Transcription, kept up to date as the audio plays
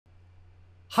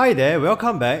Hi there,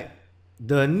 welcome back.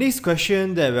 The next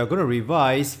question that we're going to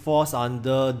revise falls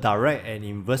under direct and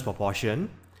inverse proportion.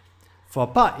 For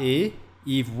part A,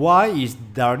 if y is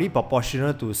directly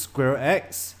proportional to square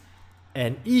x,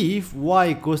 and if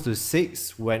y equals to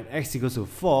 6 when x equals to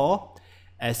 4,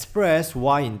 express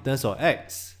y in terms of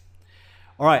x.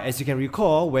 Alright, as you can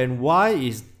recall, when y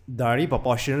is directly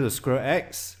proportional to square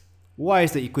x, what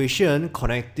is the equation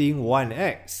connecting y and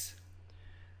x?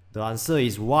 The answer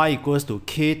is y equals to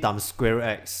k times square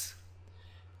x.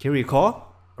 Can you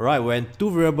recall? Alright, when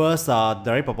two variables are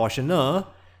directly proportional,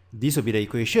 this will be the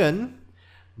equation.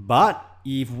 But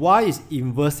if y is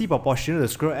inversely proportional to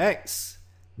square x,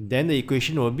 then the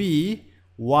equation will be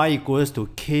y equals to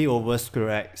k over square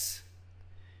x.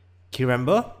 Can you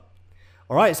remember?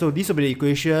 Alright, so this will be the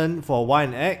equation for y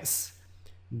and x.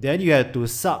 Then you have to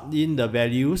sub in the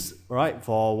values, right,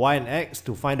 for y and x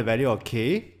to find the value of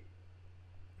k.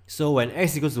 So when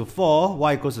x equals to 4,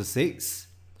 y equals to 6.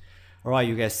 Alright,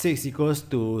 you get 6 equals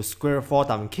to square root 4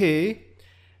 times k.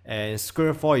 And square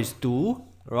root 4 is 2.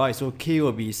 Alright, so k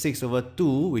will be 6 over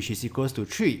 2, which is equals to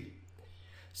 3.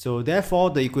 So therefore,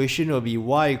 the equation will be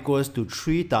y equals to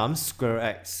 3 times square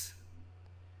x.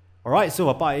 Alright, so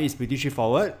for part A is pretty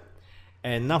straightforward.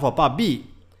 And now for part B.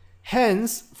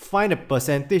 Hence, find the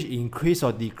percentage increase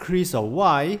or decrease of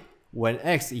y when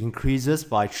x increases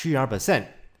by 300%.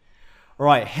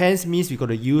 Alright, hence means we got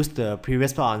to use the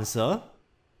previous part answer.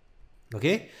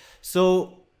 Okay,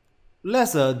 so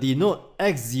let's denote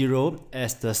x0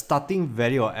 as the starting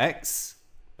value of x.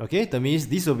 Okay, that means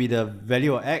this will be the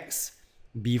value of x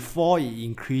before it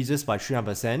increases by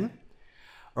 300%.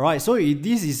 Alright, so if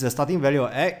this is the starting value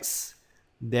of x,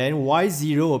 then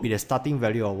y0 will be the starting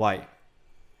value of y.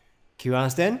 Can you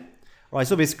understand? Alright,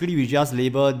 so basically we just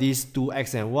label these two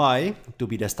x and y to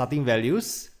be the starting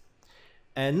values.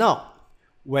 And now,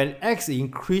 when x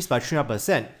increases by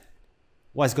 300%,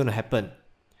 what's going to happen?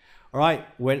 Alright,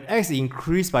 when x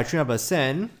increases by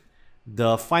 300%,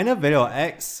 the final value of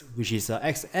x, which is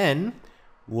xn,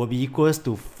 will be equals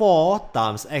to 4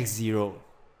 times x0.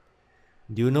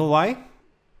 Do you know why?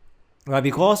 Right,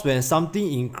 because when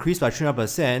something increases by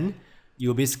 300%,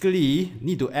 you basically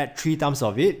need to add 3 times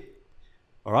of it.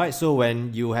 Alright, so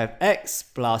when you have x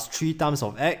plus 3 times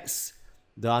of x,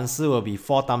 the answer will be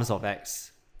 4 times of x.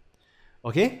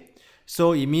 Okay,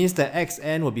 so it means that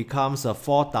xn will become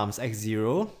 4 times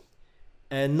x0.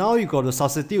 And now you got to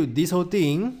substitute this whole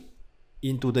thing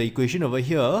into the equation over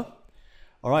here.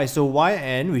 Alright, so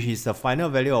yn, which is the final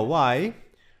value of y,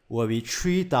 will be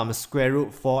 3 times square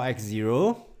root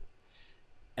 4x0.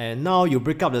 And now you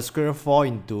break up the square root 4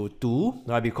 into 2,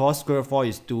 right? Because square root 4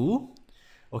 is 2.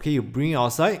 Okay, you bring it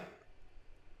outside.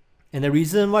 And the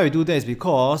reason why we do that is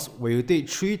because when you take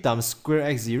 3 times square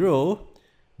x0,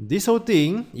 this whole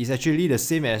thing is actually the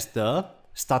same as the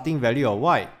starting value of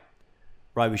y,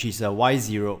 right, which is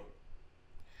y0.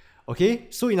 Okay,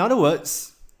 so in other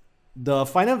words, the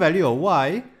final value of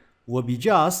y will be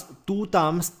just 2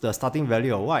 times the starting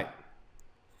value of y.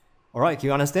 Alright, can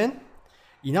you understand?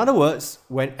 In other words,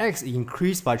 when x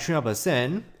increases by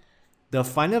 300%, the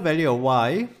final value of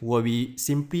y will be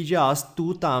simply just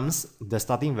 2 times the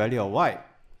starting value of y.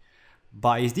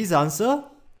 But is this the answer?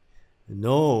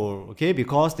 No, okay,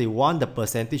 because they want the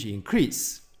percentage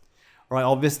increase. Alright,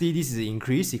 obviously this is an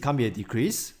increase, it can't be a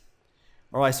decrease.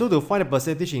 Alright, so to find the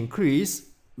percentage increase,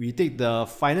 we take the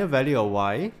final value of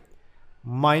y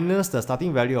minus the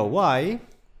starting value of y,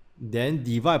 then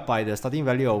divide by the starting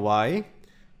value of y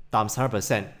times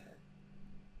 100%.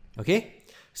 Okay,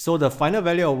 so the final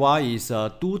value of y is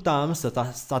 2 times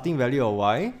the starting value of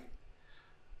y.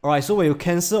 Alright, so when you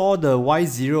cancel all the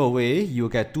y0 away, you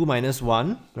get 2 minus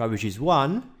 1, right, which is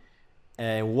 1.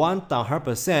 And 1 times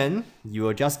 100%, you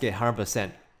will just get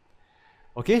 100%.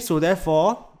 Okay, so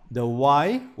therefore, the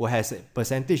y will have a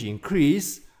percentage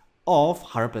increase of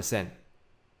 100%.